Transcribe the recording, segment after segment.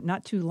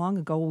Not too long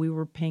ago, we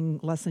were paying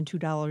less than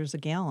 $2 a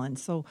gallon.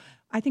 So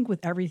I think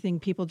with everything,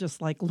 people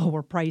just like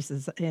lower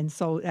prices. And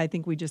so I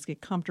think we just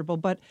get comfortable.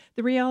 But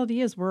the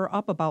reality is we're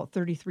up about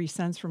 33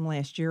 cents from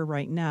last year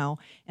right now,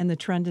 and the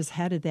trend is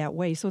headed that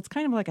way. So it's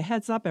kind of like a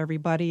heads up,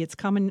 everybody. It's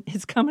coming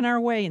our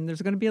way, and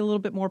there's going to be a little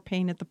bit more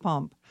pain at the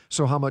pump.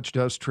 So how much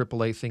does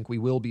AAA think we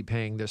will be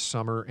paying this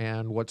summer,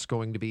 and what's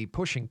going to be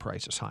pushing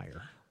prices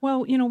higher?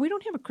 Well, we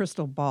don't have a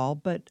crystal ball,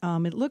 but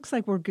it looks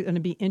like we're going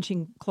to be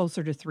inching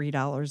closer to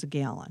 $3 a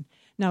gallon.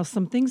 Now,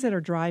 some things that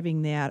are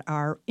driving that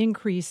are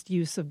increased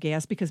use of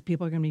gas because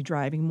people are going to be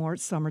driving more.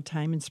 It's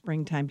summertime and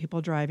springtime. People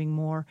are driving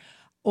more.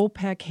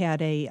 OPEC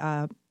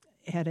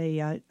had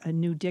a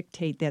new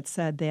dictate that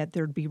said that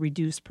there'd be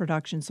reduced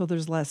production, so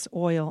there's less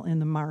oil in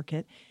the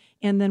market.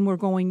 And then we're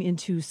going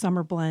into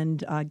summer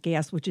blend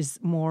gas, which is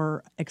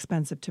more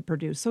expensive to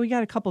produce. So we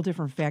got a couple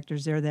different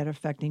factors there that are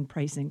affecting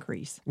price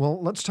increase.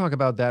 Well, let's talk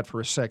about that for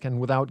a second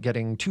without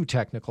getting too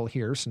technical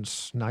here,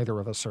 since neither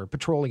of us are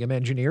petroleum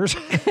engineers.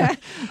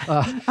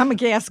 I'm a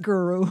gas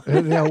guru.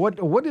 Now,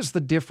 what is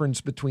the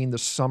difference between the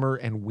summer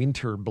and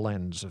winter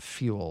blends of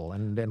fuel,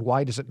 and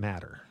why does it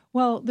matter?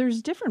 Well,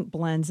 there's different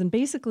blends, and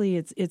basically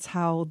it's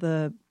how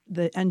the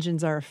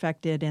engines are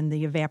affected and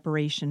the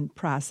evaporation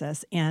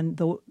process and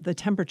the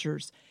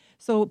temperatures.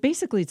 So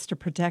basically it's to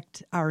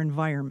protect our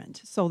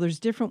environment. So there's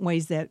different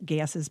ways that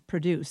gas is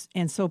produced.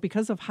 And so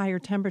because of higher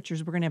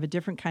temperatures, we're going to have a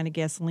different kind of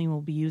gasoline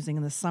we'll be using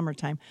in the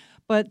summertime.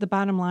 But the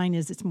bottom line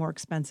is it's more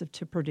expensive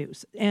to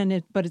produce.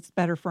 But it's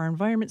better for our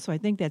environment. So I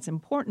think that's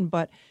important.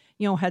 But,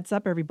 heads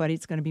up, everybody,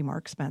 it's going to be more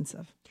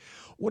expensive.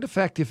 What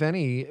effect, if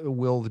any,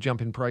 will the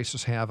jump in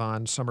prices have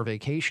on summer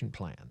vacation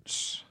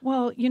plans?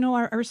 Well,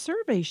 our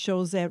survey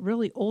shows that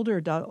really older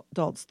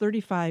adults,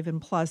 35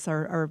 and plus,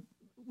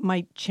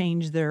 might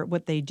change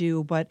what they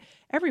do, but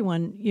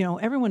everyone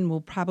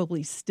will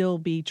probably still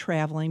be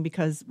traveling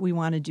because we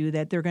want to do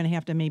that. They're going to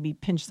have to maybe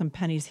pinch some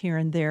pennies here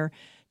and there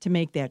to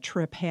make that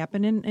trip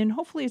happen. And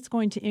hopefully it's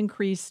going to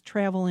increase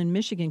travel in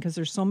Michigan because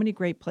there's so many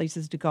great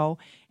places to go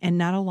and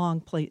not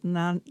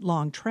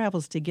long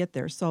travels to get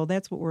there. So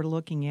that's what we're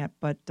looking at.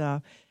 But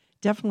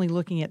definitely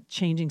looking at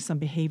changing some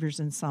behaviors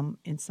in some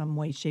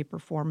way, shape, or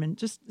form. And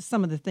just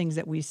some of the things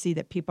that we see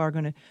that people are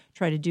going to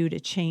try to do to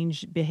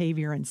change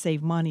behavior and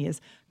save money is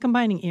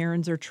combining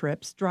errands or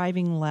trips,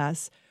 driving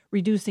less,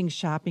 reducing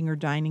shopping or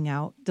dining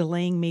out,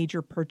 delaying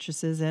major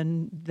purchases,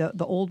 and the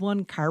old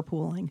one,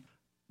 carpooling.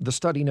 The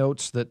study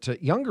notes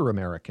that younger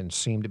Americans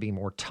seem to be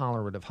more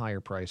tolerant of higher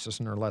prices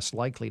and are less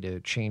likely to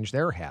change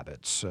their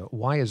habits.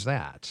 Why is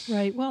that?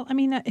 Right. Well,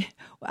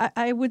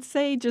 I would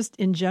say just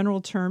in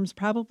general terms,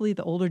 probably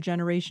the older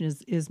generation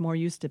is more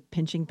used to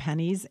pinching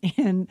pennies,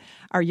 and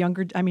our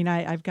younger,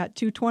 I've got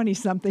two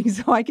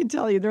 20-somethings, so I can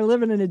tell you they're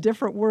living in a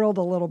different world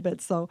a little bit.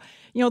 So,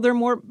 they're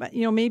more,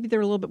 maybe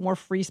they're a little bit more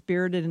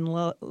free-spirited and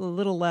a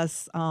little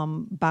less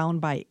bound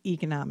by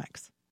economics.